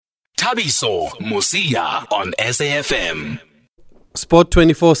Thabiso Mosia on SAFM. Sport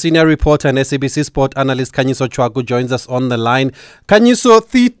 24 senior reporter and SABC sport analyst Khanyiso Chwaku joins us on the line. Khanyiso,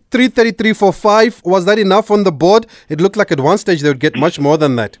 333 for 5. Was that enough on the board? It looked like at one stage they would get much more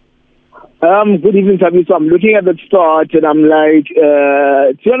than that. Good evening, Tabi. So I'm looking at the start and I'm like,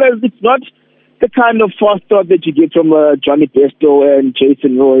 to be honest, it's not the kind of fast start that you get from Johnny Besto and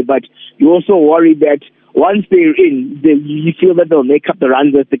Jason Roy, but you also worry that once they're in, you feel that they'll make up the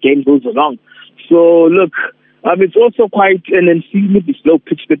runs as the game goes along. So look, it's also quite an unseasonably slow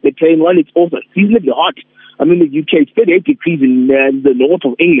pitch that they're playing on. It's also unseasonably hot. I mean, the UK, it's 38 degrees in the north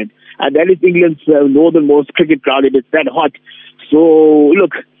of England, and that is England's northernmost cricket ground, and it's that hot. So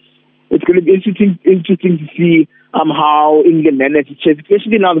look, it's going to be interesting to see how England manages,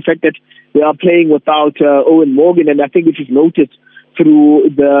 especially now the fact that they are playing without Owen Morgan. And I think if you've noticed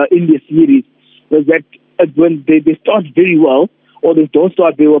through the India series, is that when they start very well, or they don't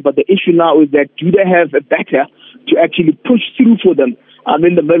start very well, but the issue now is that do they have a batter to actually push through for them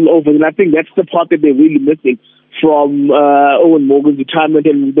in the middle overs? And I think that's the part that they're really missing from Owen Morgan's retirement.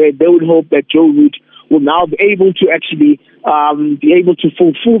 And they would hope that Joe Root will now be able to actually be able to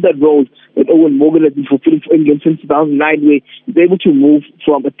fulfill that role that Owen Morgan has been fulfilling for England since 2009, where he's able to move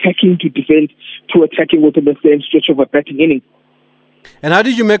from attacking to defense to attacking within the same stretch of a batting inning. And how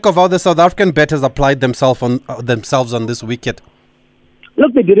did you make of how the South African batters applied themselves on this wicket?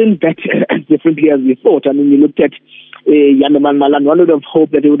 Look, they didn't bat as differently as we thought. I mean, you looked at Yandaman Malan. One would have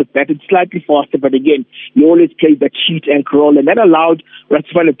hoped that they would have batted slightly faster, but again, he always played that cheat and crawl, and that allowed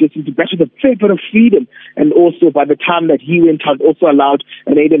Ratsifan Dixon to bat with a fair bit of freedom. And also, by the time that he went out, also allowed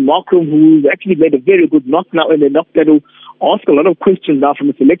an Aiden Markram, who's actually made a very good knock now, and a knock that will ask a lot of questions now from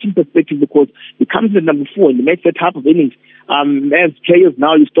a selection perspective, because he comes at number 4 and he makes that type of innings. As players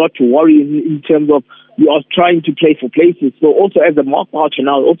now, you start to worry in terms of you are trying to play for places. So also as a Mark Archer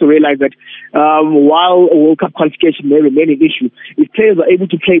now, also realize that while a World Cup qualification may remain an issue, if players are able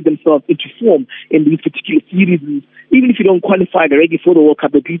to play themselves into form in these particular series, even if you don't qualify directly for the World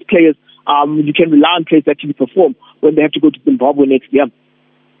Cup, at these players, you can rely on players to actually perform when they have to go to Zimbabwe next year.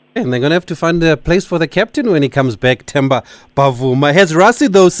 And they're going to have to find a place for the captain when he comes back, Themba Bavuma. Has Rassie,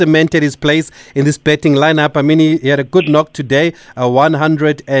 though, cemented his place in this batting lineup? I mean, he had a good knock today,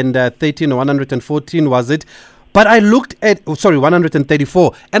 113 or 114 was it? But I looked at,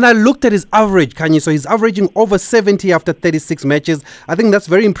 134, and I looked at his average, Kanye. So he's averaging over 70 after 36 matches. I think that's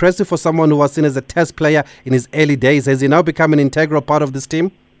very impressive for someone who was seen as a test player in his early days. Has he now become an integral part of this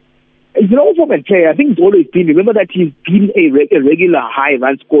team? He's an all-format player. I think he's always been. Remember that he's been a regular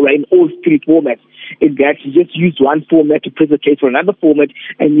high-run scorer in all 3 formats. In that he just used one format to press the case for another format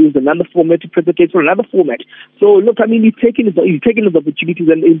and used another format to press the case for another format. So look, I mean, he's taking his opportunities,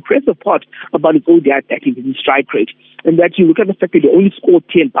 and the impressive part about his ODI batting is his strike rate. And that you look at the fact that he only scored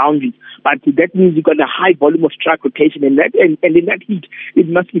 10 boundaries, but that means you've got a high volume of strike rotation, and in that heat, it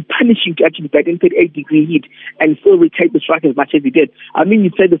must be punishing to actually bat in 38-degree heat and still retain the strike as much as he did. I mean,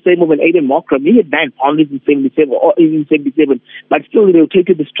 you'd say the same of an Aiden Markram. He had 9 boundaries in 77, or even 77, but still they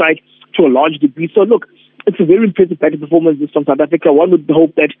rotated the strike to a large degree. So look, it's a very impressive batting performance from South Africa. One would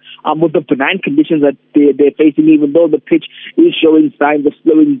hope that with the benign conditions that they're facing, even though the pitch is showing signs of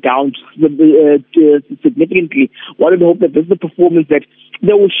slowing down significantly, one would hope that this is a performance that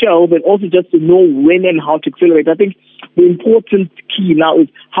they will show, but also just to know when and how to accelerate. I think the important key now is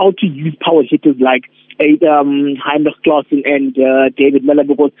how to use power hitters like Heinrich Klaasen and David Miller,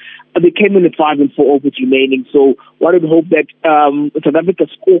 because they came in at 5 and 4 overs remaining. So one would hope that South Africa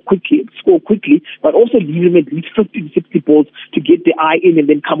score quickly, but also leave them at least 50 to 60 balls to get the eye in and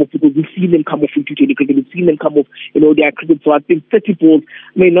then come off, because we've seen them come off in T20 cricket, we've seen them come off in ODI cricket. So I think 30 balls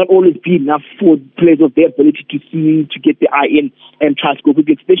may not always be enough for players of their ability to get the eye in and try to score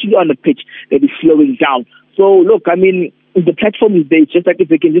quickly, especially on the pitch that is slowing down. So look, I mean, the platform is there. It's just like if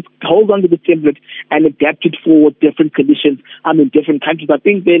they can just hold on to the template and adapt it for different conditions in different countries, I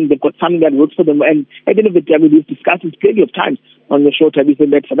think then they've got something that works for them. And at the end of the day, we've discussed this plenty of times on the show, Tabi,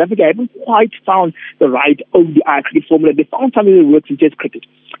 that South Africa haven't quite found the right ODI cricket formula. They found something that works in Test cricket.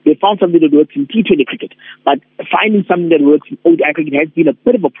 They found something that works in T20 cricket. But finding something that works in ODI cricket has been a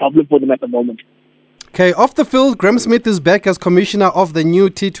bit of a problem for them at the moment. Okay, off the field, Graeme Smith is back as commissioner of the new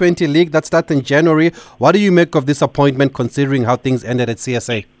T20 league that starts in January. What do you make of this appointment, considering how things ended at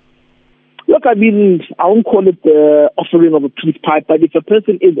CSA? Look, I mean, I won't call it the offering of a peace pipe, but if a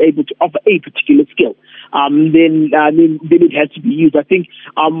person is able to offer a particular skill, then it has to be used. I think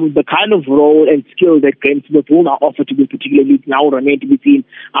the kind of role and skill that Graeme Smith will now offer to this particular league now remain to be seen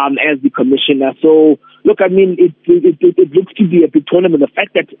as the commissioner. So, look, I mean, it looks to be a big tournament. The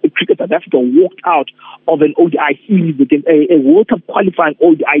fact that Cricket South Africa walked out of an ODI series, a World Cup qualifying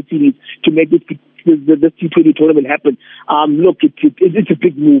ODI series to make this T20 tournament happen. Look, it's a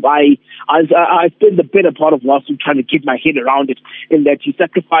big move. I spent the better part of last week trying to get my head around it, in that you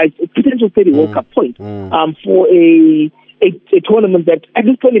sacrifice a potential 30 World Cup point for a tournament that at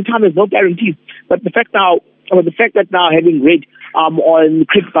this point in time has no guarantees. But the fact that now having read on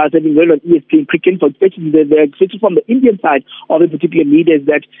Cricket Buzz, having read on ESPN Cricket, especially from the Indian side of the particular media, is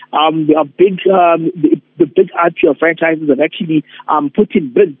that there are the big IPL franchises have actually put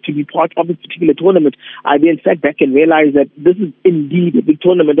in bids to be part of this particular tournament. I then sat back and realized that this is indeed a big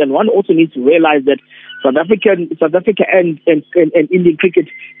tournament, and one also needs to realize that South Africa and Indian cricket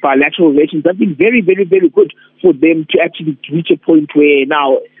bilateral relations have been very, very, very good for them to actually reach a point where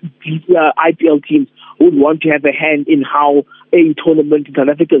now these IPL teams would want to have a hand in how a tournament in South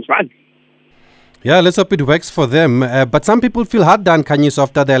Africa is run. Yeah, let's hope it works for them. But some people feel hard done, Kanyis,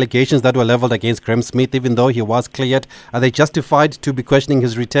 after the allegations that were leveled against Graeme Smith, even though he was cleared. Are they justified to be questioning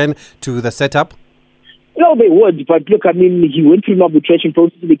his return to the setup? No, they would. But look, I mean, he went through an arbitration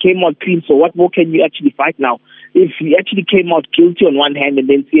process. He came out clean. So what more can you actually fight now? If he actually came out guilty on one hand and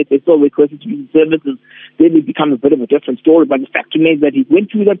then CSA still requested to use services, then it becomes a bit of a different story. But the fact remains that he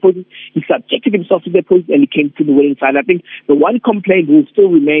went through that process, he subjected himself to that process, and he came to the winning side. I think the one complaint will still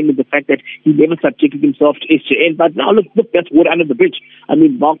remain with the fact that he never subjected himself to SJN. But now, look, that's water under the bridge. I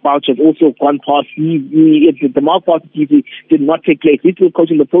mean, Mark Boucher has also gone past. The Mark Boucher TV did not take place. He's still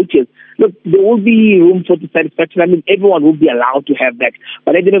coaching the Proteas. Look, there will be room for dissatisfaction. I mean, everyone will be allowed to have that.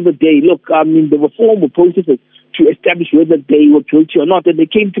 But at the end of the day, look, I mean, there were formal processes to establish whether they were guilty or not, and they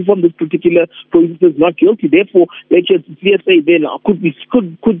came to from this particular process not guilty. Therefore, they just CSA then could be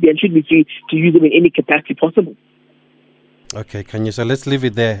and should be free to use them in any capacity possible. Okay, Kanye, so let's leave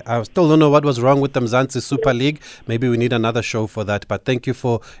it there. I still don't know what was wrong with the Mzansi Super League. Maybe we need another show for that. But thank you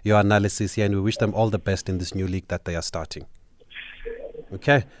for your analysis here, and we wish them all the best in this new league that they are starting.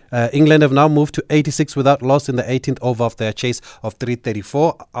 Okay, England have now moved to 86 without loss in the 18th over of their chase of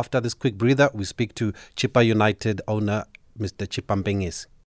 334. After this quick breather, we speak to Chippa United owner, Mr. Chippa Mpengesi.